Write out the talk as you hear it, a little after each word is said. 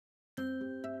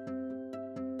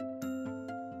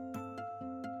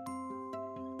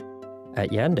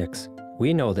At Yandex,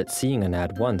 we know that seeing an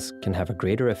ad once can have a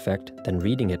greater effect than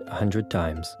reading it 100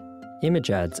 times.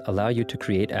 Image ads allow you to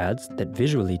create ads that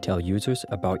visually tell users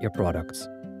about your products.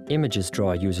 Images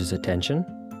draw users' attention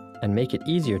and make it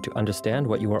easier to understand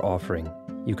what you are offering.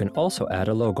 You can also add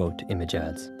a logo to image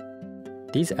ads.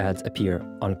 These ads appear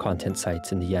on content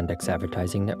sites in the Yandex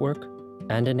advertising network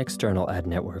and in external ad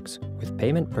networks with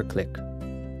payment per click.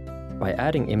 By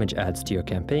adding image ads to your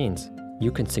campaigns,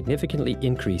 you can significantly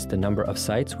increase the number of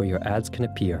sites where your ads can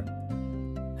appear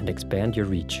and expand your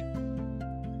reach.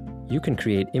 You can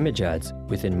create image ads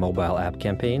within mobile app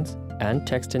campaigns and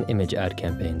text and image ad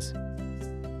campaigns.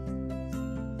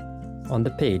 On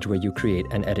the page where you create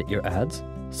and edit your ads,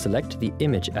 select the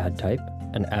image ad type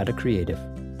and add a creative.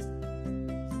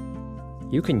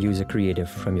 You can use a creative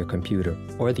from your computer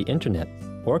or the internet,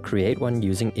 or create one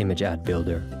using Image Ad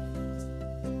Builder.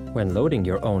 When loading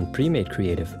your own pre-made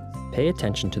creative, pay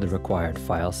attention to the required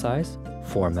file size,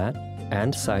 format,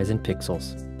 and size in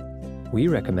pixels. We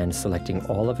recommend selecting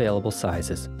all available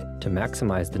sizes to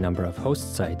maximize the number of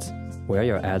host sites where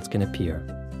your ads can appear.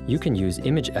 You can use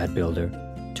Image Ad Builder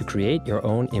to create your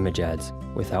own image ads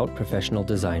without professional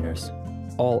designers.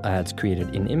 All ads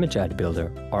created in Image Ad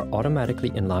Builder are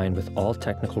automatically in line with all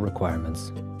technical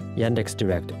requirements.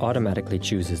 Yandex.Direct automatically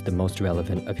chooses the most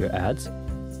relevant of your ads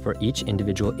for each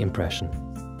individual impression.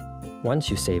 Once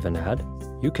you save an ad,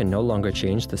 you can no longer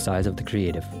change the size of the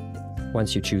creative.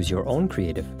 Once you choose your own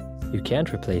creative, you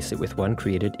can't replace it with one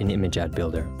created in Image Ad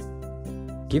Builder.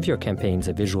 Give your campaigns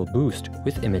a visual boost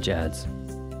with image ads.